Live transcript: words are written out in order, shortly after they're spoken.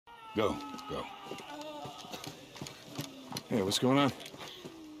Go. Hey, what's going on?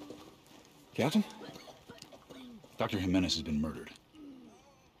 Captain? Dr. Jimenez has been murdered.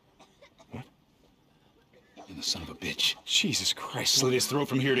 What? And the son of a bitch. Jesus Christ. Slit his throat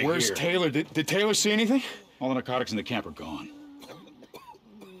from here to Where's here. Taylor? Did Taylor see anything? All the narcotics in the camp are gone.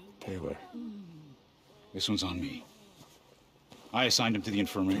 Taylor. This one's on me. I assigned him to the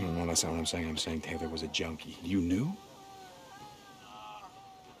infirmary. No, that's not what I'm saying. I'm saying Taylor was a junkie. You knew?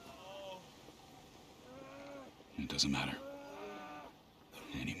 It doesn't matter.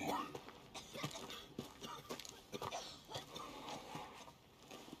 Anymore.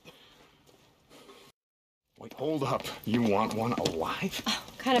 Wait, hold up. You want one alive? Oh,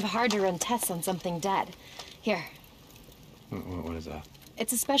 kind of hard to run tests on something dead. Here. What is that?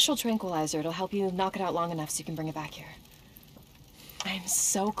 It's a special tranquilizer. It'll help you knock it out long enough so you can bring it back here. I'm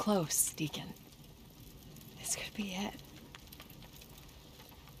so close, Deacon. This could be it.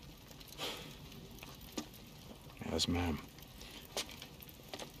 Yes, ma'am.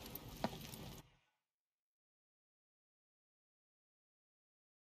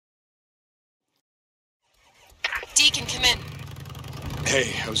 Deacon, come in.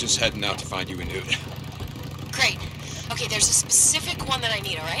 Hey, I was just heading out to find you a nude. Great. Okay, there's a specific one that I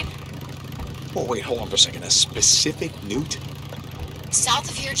need, all right? Oh, wait, hold on for a second. A specific newt? South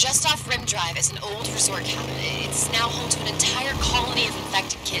of here, just off Rim Drive, is an old resort cabin. It's now home to an entire colony of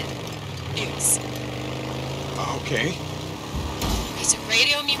infected newts. Okay. Okay, so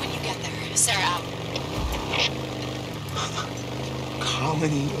radio me when you get there. Sarah out.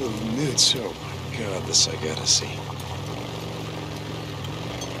 Colony of newts. Oh, my God, this I gotta see.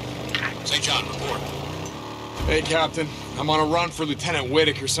 St. John, report. Hey, Captain. I'm on a run for Lieutenant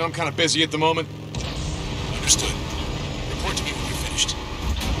Whitaker, so I'm kind of busy at the moment. Understood. Report to me when you're finished.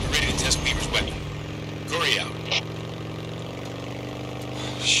 We're ready to test Weaver's weapon. Gory out.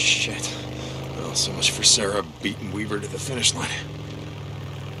 Shit. Well, so much for Sarah beating Weaver to the finish line.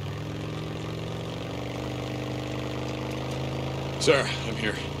 Sarah, I'm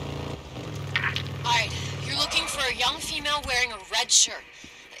here. All right, you're looking for a young female wearing a red shirt.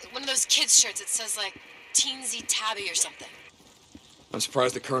 One of those kids' shirts that says, like, Teensy Tabby or something. I'm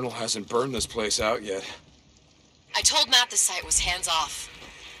surprised the Colonel hasn't burned this place out yet. I told Matt the site was hands-off.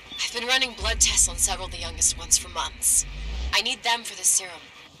 I've been running blood tests on several of the youngest ones for months. I need them for the serum.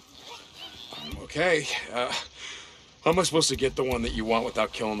 Okay, how am I supposed to get the one that you want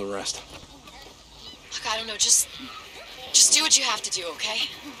without killing the rest? Look, I don't know, just do what you have to do, okay?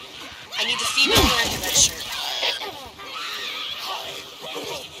 I need the female wearing the red shirt.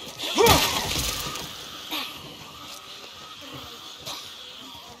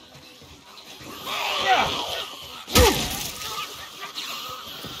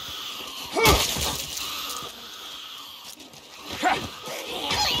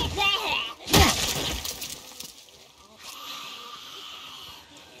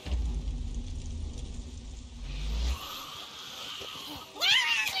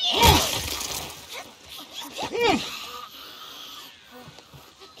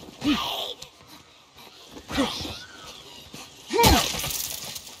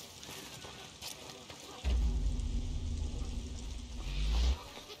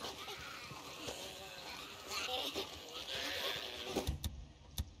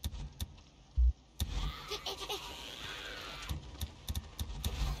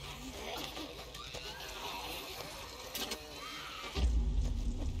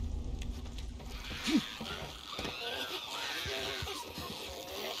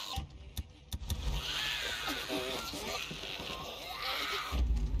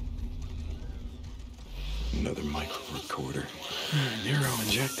 Another micro recorder. Neuro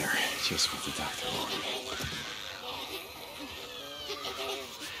injector. Just what the doctor ordered.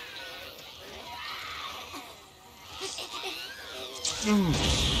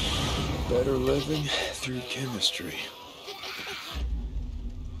 Better living through chemistry.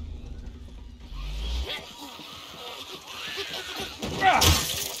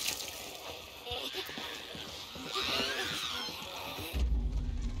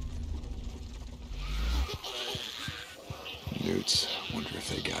 Newts. Wonder if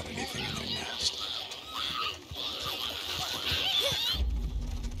they got anything in their nest.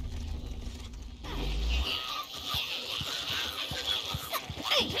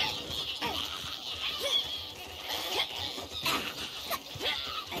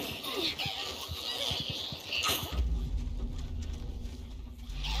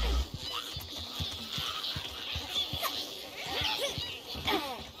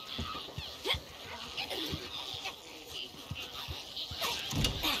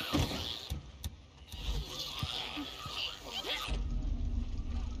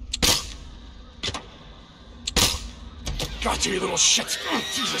 Gotcha, you little shit. Oh,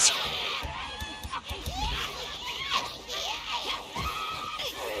 Jesus.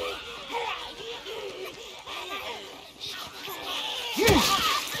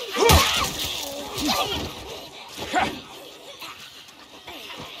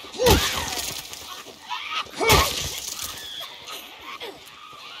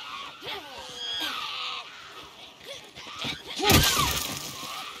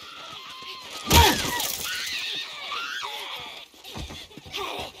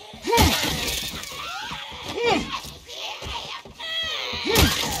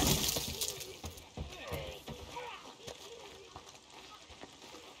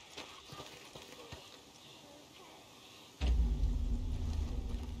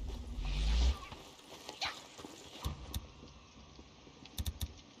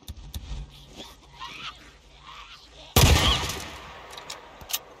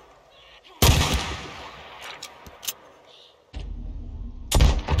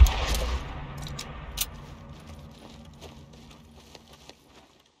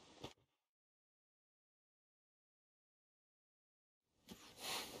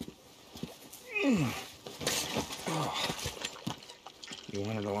 Oh. You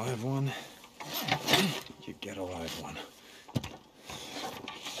wanted a live one? You get a live one.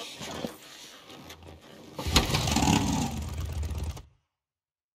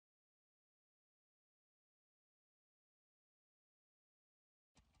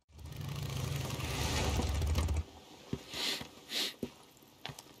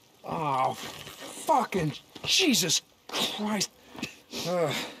 Oh, fucking Jesus Christ.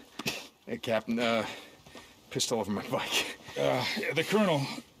 Hey, Captain, pissed all over my bike. The Colonel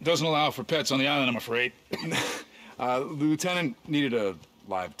doesn't allow for pets on the island, I'm afraid. The Lieutenant needed a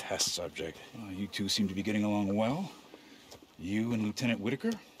live test subject. You two seem to be getting along well. You and Lieutenant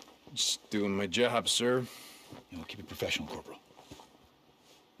Whitaker? Just doing my job, sir. Keep it professional, Corporal.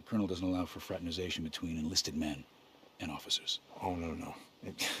 The Colonel doesn't allow for fraternization between enlisted men and officers. Oh, no.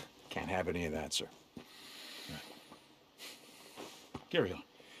 Can't have any of that, sir. Right. Carry on.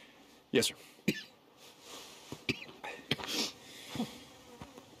 Yes, sir.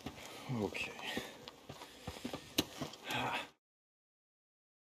 Okay.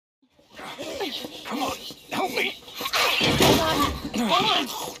 Come on, help me. Hold on.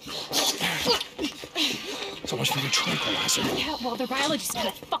 So much for your tranquilizer. Yeah, well, their biology's kind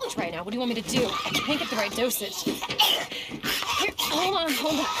of fucked right now. What do you want me to do? I can't get the right dosage. Here, hold on.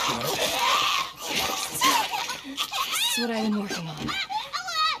 This is what I've been working on.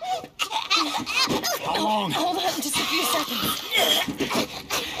 How long? Hold on, just a few seconds.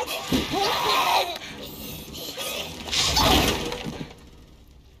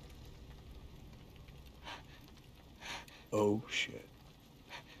 Oh, shit.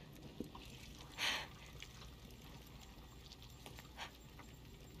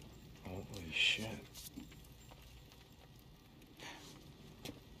 Holy shit.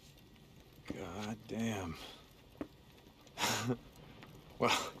 God damn.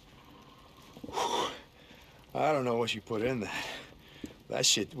 Well, I don't know what you put in that. That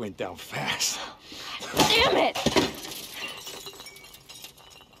shit went down fast. Damn it!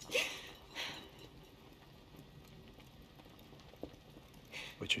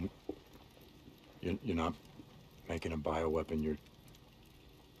 But you're not making a bioweapon. You're.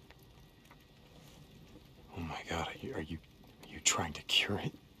 Oh my God! Are you trying to cure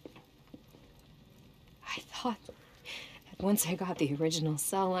it? I thought that once I got the original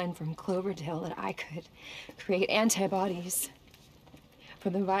cell line from Cloverdale that I could create antibodies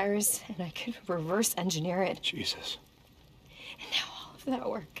for the virus and I could reverse engineer it. Jesus. And now all of that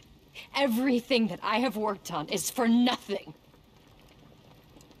work, everything that I have worked on is for nothing.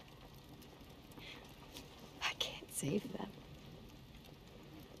 I can't save them.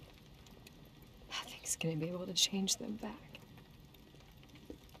 Nothing's gonna be able to change them back.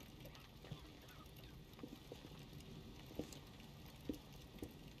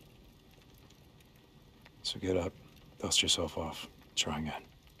 So get up, dust yourself off, try again.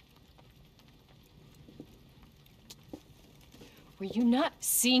 Were you not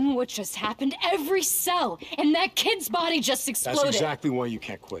seeing what just happened? Every cell in that kid's body just exploded. That's exactly why you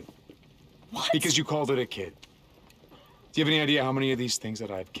can't quit. What? Because you called it a kid. Do you have any idea how many of these things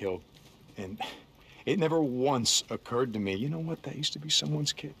that I've killed? And it never once occurred to me, you know what, that used to be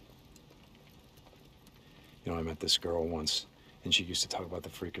someone's kid. You know, I met this girl once, and she used to talk about the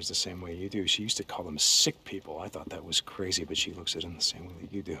freakers the same way you do. She used to call them sick people. I thought that was crazy, but she looks at them the same way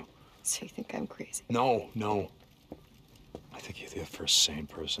that you do. So you think I'm crazy? No. I think you're the first sane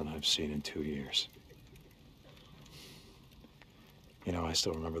person I've seen in 2 years. You know, I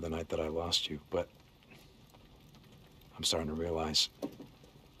still remember the night that I lost you, but I'm starting to realize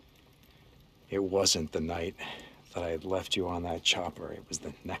it wasn't the night that I had left you on that chopper. It was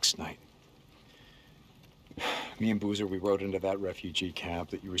the next night. Me and Boozer, we rode into that refugee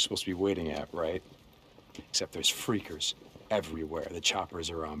camp that you were supposed to be waiting at, right? Except there's freakers everywhere. The choppers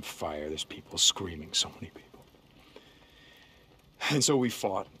are on fire. There's people screaming, so many people. And so we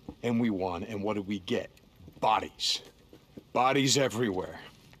fought, and we won, and what did we get? Bodies. Bodies everywhere.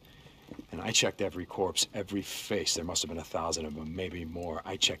 And I checked every corpse, every face. There must have been 1,000 of them, maybe more.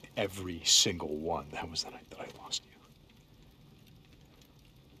 I checked every single one. That was the night that I lost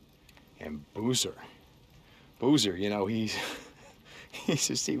you. And Boozer, you know, he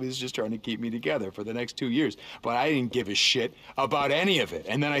was just trying to keep me together for the next 2 years. But I didn't give a shit about any of it.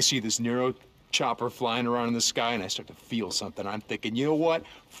 And then I see this Nero chopper flying around in the sky, and I start to feel something. I'm thinking, you know what?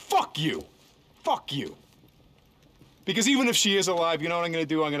 Fuck you. Fuck you. Because even if she is alive, you know what I'm gonna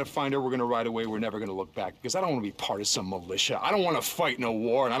do? I'm gonna find her, we're gonna ride away, we're never gonna look back. Because I don't wanna be part of some militia. I don't wanna fight in a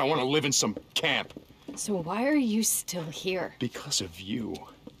war, and I don't wanna live in some camp. So why are you still here? Because of you.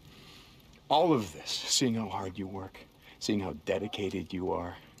 All of this, seeing how hard you work, seeing how dedicated you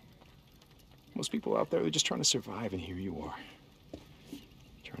are. Most people out there, they're just trying to survive, and here you are.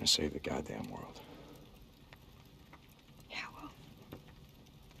 Trying to save the goddamn world. Yeah, well,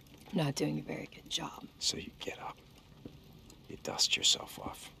 I'm not doing a very good job. So you get up, you dust yourself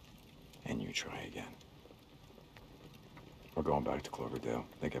off, and you try again. We're going back to Cloverdale.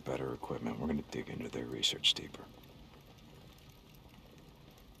 They get better equipment. We're gonna dig into their research deeper.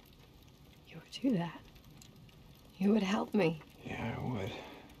 You would do that? You would help me? Yeah, I would.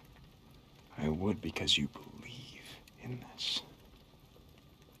 I would because you believe in this.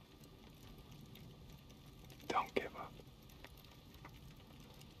 Don't give up.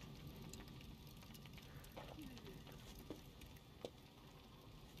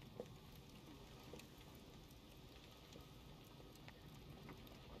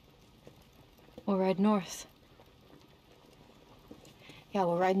 We'll ride north. Yeah,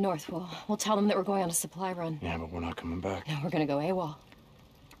 we'll ride north. We'll tell them that we're going on a supply run. Yeah, but we're not coming back. No, we're gonna go AWOL.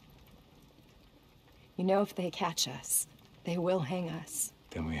 You know, if they catch us, they will hang us.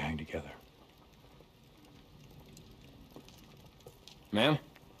 Then we hang together. Ma'am?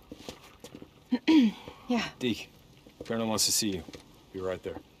 Yeah. Deke, Colonel wants to see you. Be right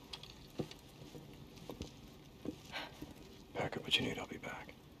there. Pack up what you need, I'll be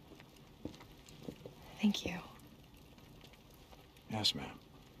back. Thank you. Yes, ma'am.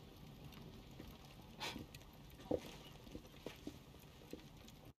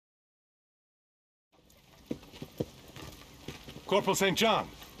 Corporal St. John,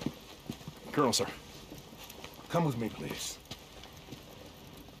 Colonel, sir. come with me, please.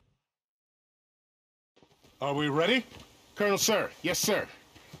 Are we ready? Colonel, sir. Yes, sir.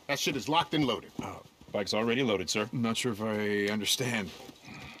 That shit is locked and loaded. Bike's already loaded, sir. I'm not sure if I understand.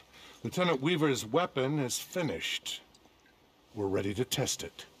 Lieutenant Weaver's weapon is finished. We're ready to test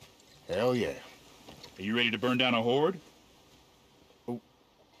it. Hell yeah. Are you ready to burn down a horde?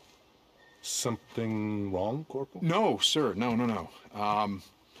 Something wrong, Corporal? No, sir. No.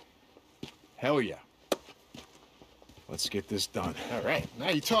 Hell yeah. Let's get this done. All right. Now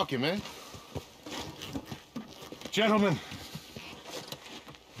you're talking, man. Gentlemen,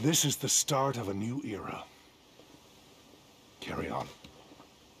 this is the start of a new era. Carry on.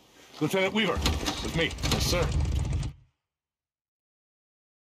 Lieutenant Weaver, with me. Yes, sir.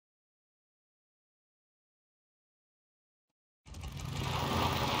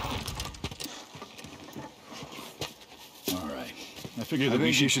 All right. I figured I that we think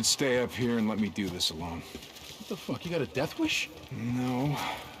you should... should stay up here and let me do this alone. What the fuck? You got a death wish? No.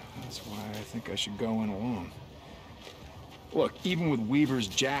 That's why I think I should go in alone. Look, even with Weaver's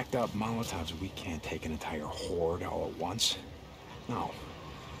jacked up Molotovs, we can't take an entire horde all at once. No.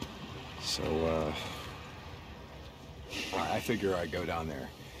 So, I figure I go down there.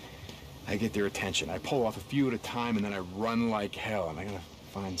 I get their attention. I pull off a few at a time, and then I run like hell. And I gotta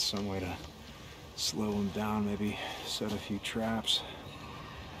find some way to slow them down, maybe set a few traps.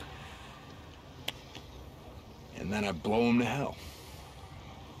 And then I blow them to hell.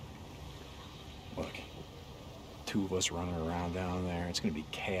 Look, two of us running around down there, it's gonna be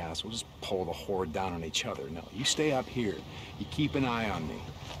chaos. We'll just pull the horde down on each other. No, you stay up here. You keep an eye on me.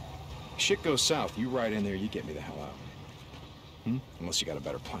 Shit goes south, you ride in there, you get me the hell out. Unless you got a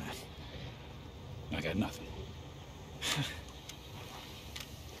better plan. I got nothing.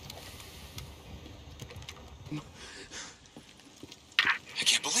 I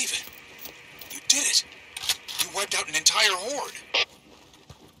can't believe it. You did it. You wiped out an entire horde.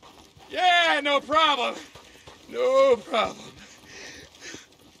 Yeah, no problem. No problem.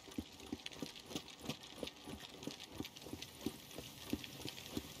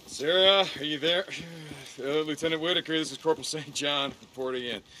 Sarah, are you there? Lieutenant Whitaker, this is Corporal St. John reporting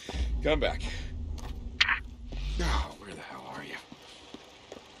in. Come back. Oh, where the hell are you?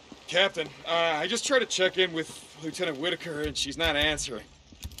 Captain, I just tried to check in with Lieutenant Whitaker and she's not answering.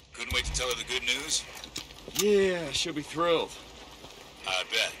 Couldn't wait to tell her the good news? Yeah, she'll be thrilled. I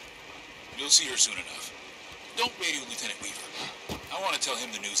bet. You'll see her soon enough. Don't radio Lieutenant Weaver. I want to tell him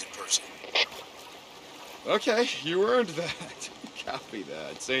the news in person. Okay, you earned that. Copy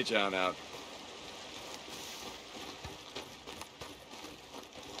that. St. John out.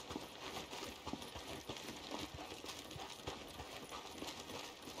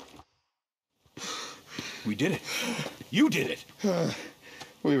 We did it. You did it.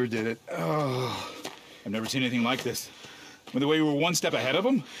 Weaver did it. Oh, I've never seen anything like this. With the way you were one step ahead of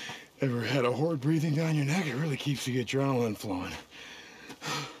him. Ever had a horde breathing down your neck? It really keeps the adrenaline flowing.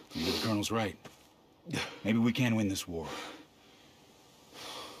 Maybe the Colonel's right. Maybe we can win this war.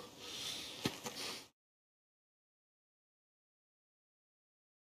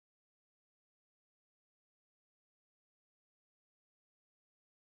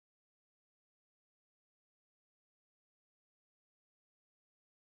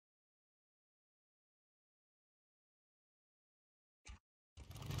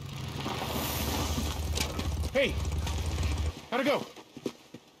 Hey! How'd it go?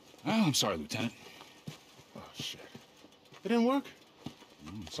 Oh, I'm sorry, Lieutenant. Oh, shit. It didn't work?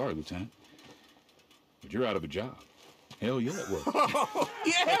 Sorry, Lieutenant. But you're out of a job. Hell yeah, it worked. Oh,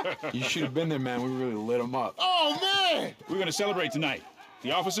 yeah! You should have been there, man. We really lit them up. Oh, man! We're gonna celebrate tonight.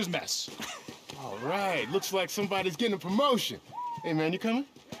 The officer's mess. All right. Looks like somebody's getting a promotion. Hey, man, you coming?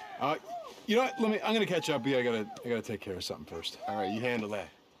 You know what? I'm gonna catch up. Yeah, I gotta take care of something first. All right, you handle that.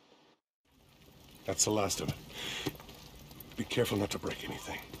 That's the last of it. Be careful not to break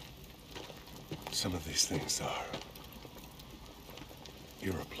anything. Some of these things are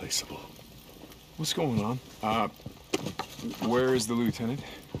irreplaceable. What's going on? Where is the lieutenant?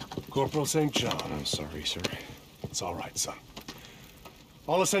 Corporal St. John. I'm sorry, sir. It's all right, son.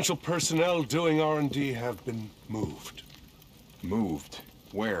 All essential personnel doing R&D have been moved. Moved?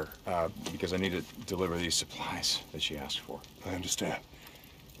 Where? Because I need to deliver these supplies that she asked for. I understand.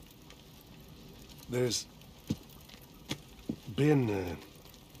 There's been,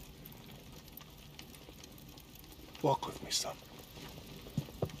 walk with me, son.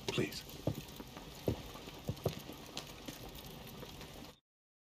 Please.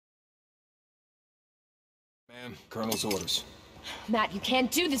 Ma'am, Colonel's orders. Matt, you can't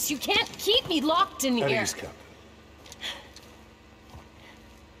do this. You can't keep me locked in At here. ease, Captain.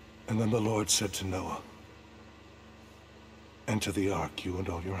 And then the Lord said to Noah, "Enter the ark, you and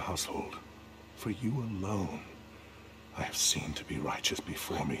all your household. For you alone I have seen to be righteous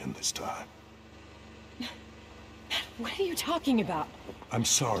before me in this time." What are you talking about? I'm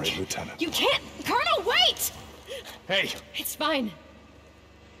sorry, Lieutenant. You can't... Colonel, wait! Hey! It's fine.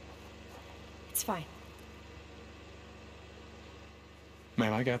 It's fine.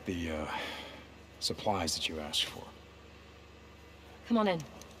 Ma'am, I got the, supplies that you asked for. Come on in.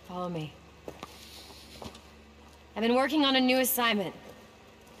 Follow me. I've been working on a new assignment.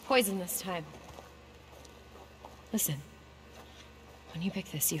 Poison this time. Listen. When you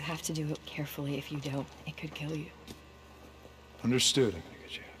pick this, you have to do it carefully. If you don't, it could kill you. Understood. I'm gonna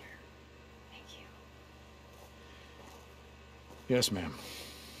get you out of here. Thank you. Yes, ma'am.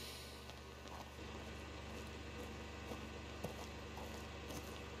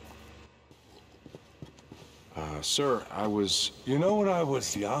 Sir, I was... You know, when I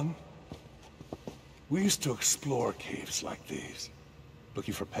was young, we used to explore caves like these,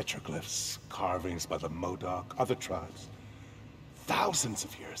 looking for petroglyphs, carvings by the Modoc, other tribes, thousands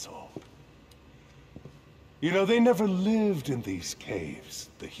of years old. You know, they never lived in these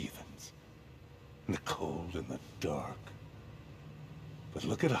caves, the heathens, in the cold and the dark. But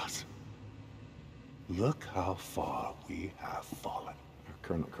look at us. Look how far we have fallen.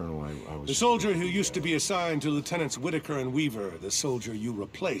 Colonel, I was... The soldier who used to be assigned to Lieutenants Whitaker and Weaver, the soldier you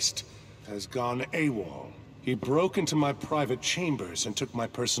replaced, has gone AWOL. He broke into my private chambers and took my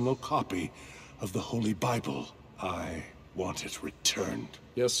personal copy of the Holy Bible. I want it returned.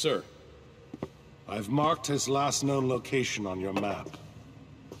 Yes, sir. I've marked his last known location on your map.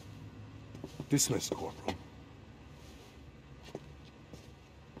 Dismissed, Corporal.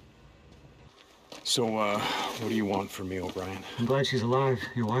 So, what do you want from me, O'Brien? I'm glad she's alive,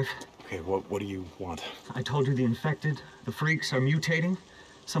 your wife. Okay, what do you want? I told you the infected, the freaks, are mutating,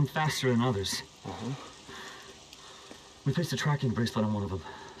 some faster than others. We placed a tracking bracelet on one of them,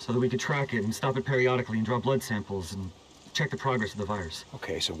 so that we could track it and stop it periodically and draw blood samples and check the progress of the virus.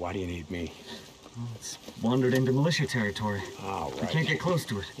 Okay, so why do you need me? It's wandered into militia territory. All We right. can't get close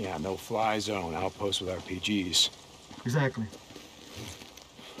to it. Yeah, no-fly zone. Outpost with RPGs. Exactly.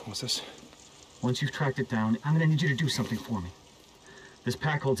 What's this? Once you've tracked it down, I'm gonna need you to do something for me. This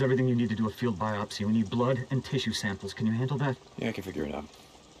pack holds everything you need to do a field biopsy. We need blood and tissue samples. Can you handle that? Yeah, I can figure it out.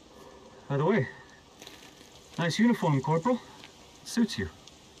 By the way, nice uniform, Corporal. Suits you.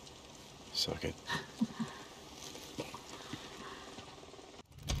 Suck it.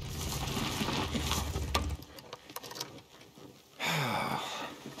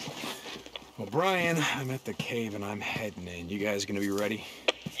 Well, Brian, I'm at the cave and I'm heading in. You guys gonna be ready?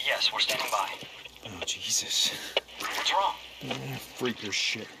 Yes, we're standing by. Oh, Jesus. What's wrong? Freaker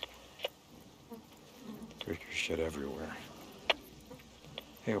shit. Freaker shit everywhere.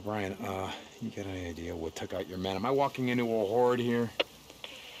 Hey, O'Brien, you got any idea what took out your men? Am I walking into a horde here?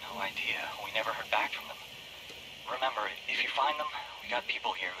 No idea. We never heard back from them. Remember, if you find them, we got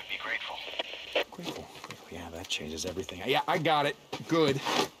people here who'd be grateful. Grateful. Yeah, that changes everything. Yeah, I got it. Good.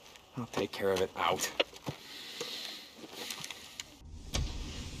 I'll take care of it out.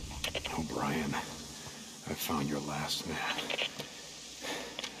 O'Brien, I found your last man.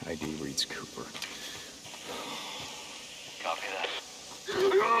 ID reads Cooper. Copy that.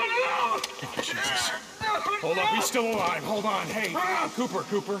 Oh, Jesus. Hold up, he's still alive. Hold on. Hey, Cooper.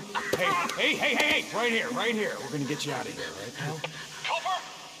 Hey. Right here. We're gonna get you out of here, right, pal?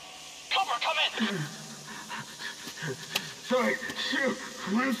 Cooper, come in! Sorry, shoot.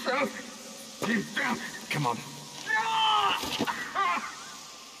 One south. Keep down. Come on.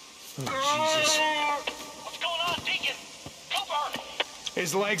 Oh, Jesus. What's going on, Deacon? Cooper!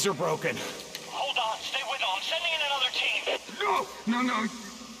 His legs are broken. Hold on, stay with him. I'm sending in another team. No.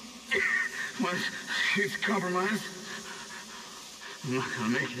 Once she's compromised, I'm not gonna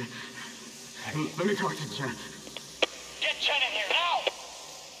make it. Let me talk to Jen. Get Jen in here, now!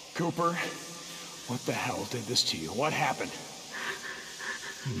 Cooper, what the hell did this to you? What happened?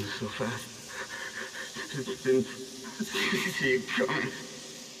 It was so fast. I didn't see it coming.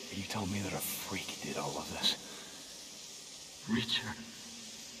 You tell me that a freak did all of this. Reacher.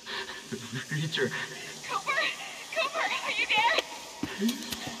 Cooper, are you there?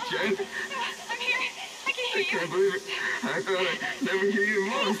 Jen? I'm here. I can hear I you. can't believe it. I thought I'd never hear your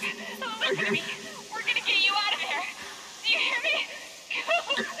voice. Listen to me. We're gonna get you out of here. Do you hear me?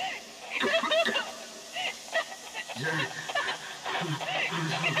 Jen.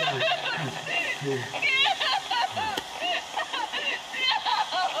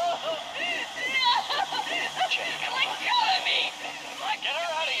 Let go of me. Get her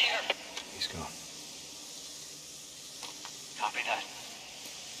out of here! He's gone. Copy that.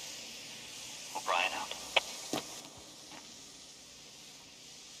 O'Brien out.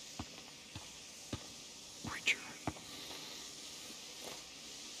 Preacher.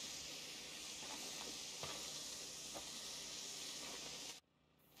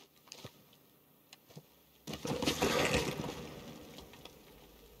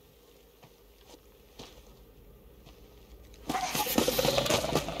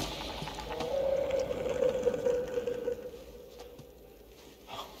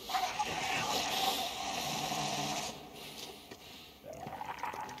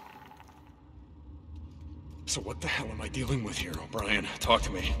 So what the hell am I dealing with here, O'Brien? Talk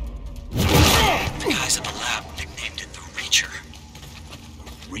to me. The guys at the lab nicknamed it the Reacher.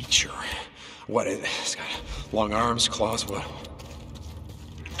 Reacher? What, it's got long arms, claws, what?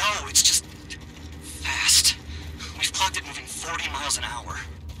 No, it's just fast. We've clocked it moving 40 miles an hour.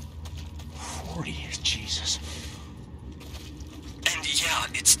 40? Jesus. And yeah,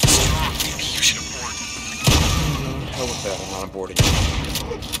 it's strong. Maybe you should abort. Hell with that, I'm not on board again.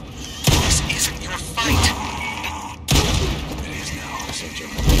 This isn't your fight. It is now, said Joe.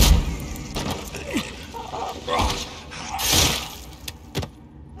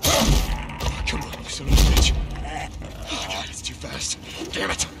 Come on, you son of a bitch. Oh, God, it's too fast.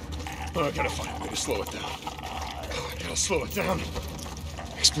 Damn it. Oh, I gotta find a way to slow it down. Oh, I gotta slow it down.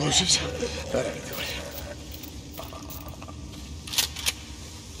 Explosives? That ought to do it.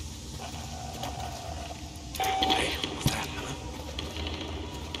 Hey, what's that, huh?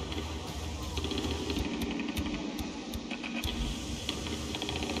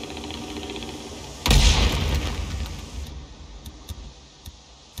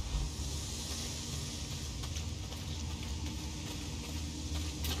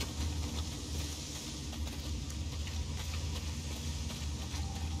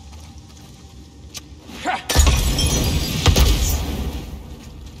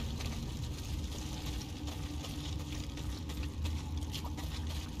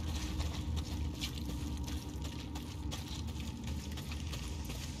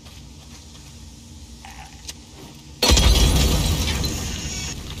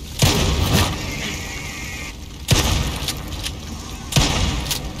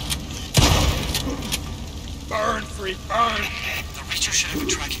 have a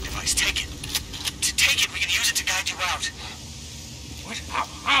tracking device. Take it. Take it. We can use it to guide you out. What?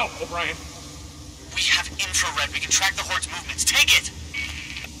 How, O'Brien? We have infrared. We can track the Horde's movements. Take it!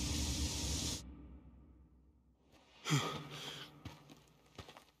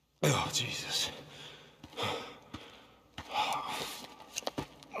 Oh, Jesus. Oh.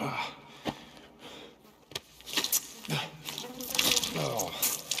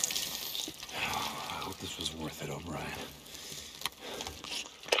 I hope this was worth it, O'Brien.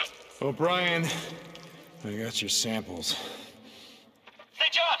 O'Brien, I got your samples.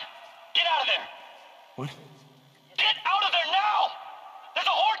 St. John! Get out of there! What? Get out of there now! There's a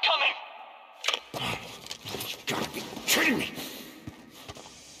Horde coming! You gotta be kidding me!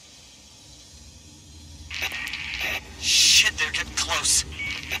 Shit, they're getting close.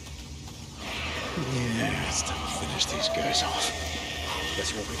 Yeah, it's time to finish these guys off.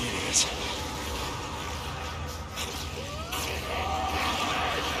 That's what we need is.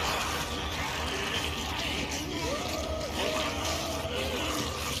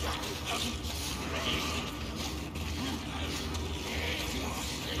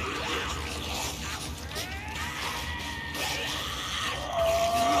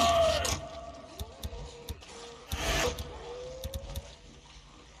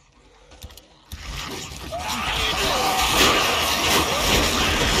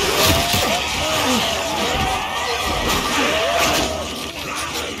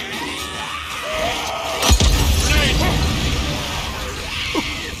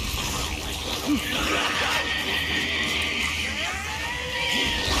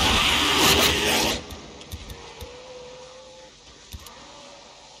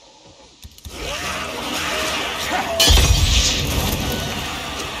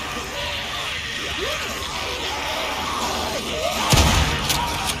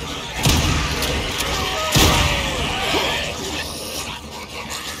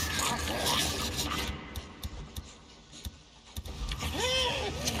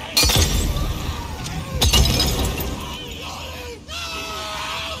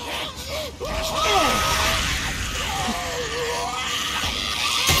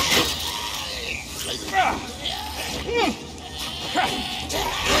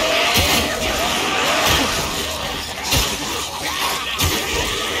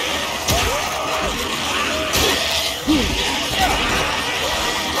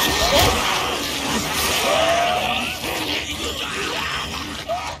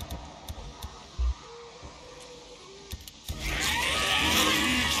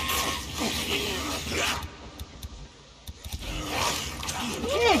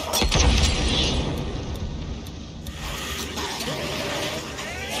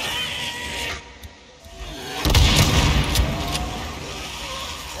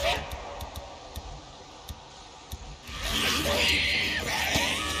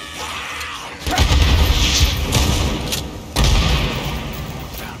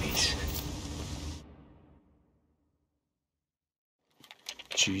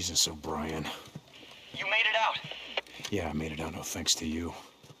 Jesus, O'Brien. You made it out. Yeah, I made it out, no thanks to you.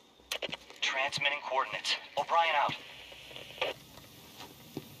 Transmitting coordinates. O'Brien out.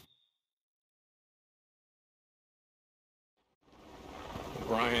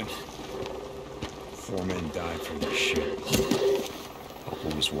 O'Brien, 4 men died from this shit. Hope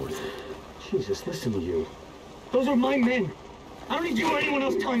it was worth it. Jesus, listen to you. Those are my men. I don't need you or anyone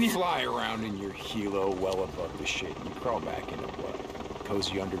else telling me. Fly around in your helo well above the shit. You crawl back into what?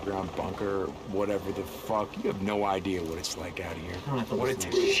 Cozy underground bunker, or whatever the fuck. You have no idea what it's like out here. I don't have to What it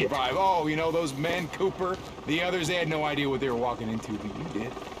listen takes to to shit. survive. Oh, you know those men, Cooper, the others, they had no idea what they were walking into, but you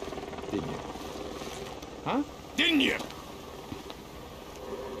did. Didn't you? Huh? Didn't you?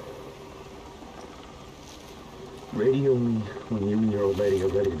 Radio me when you and your old lady are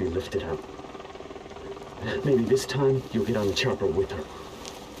ready to be lifted out. Maybe this time you'll get on the chopper with her.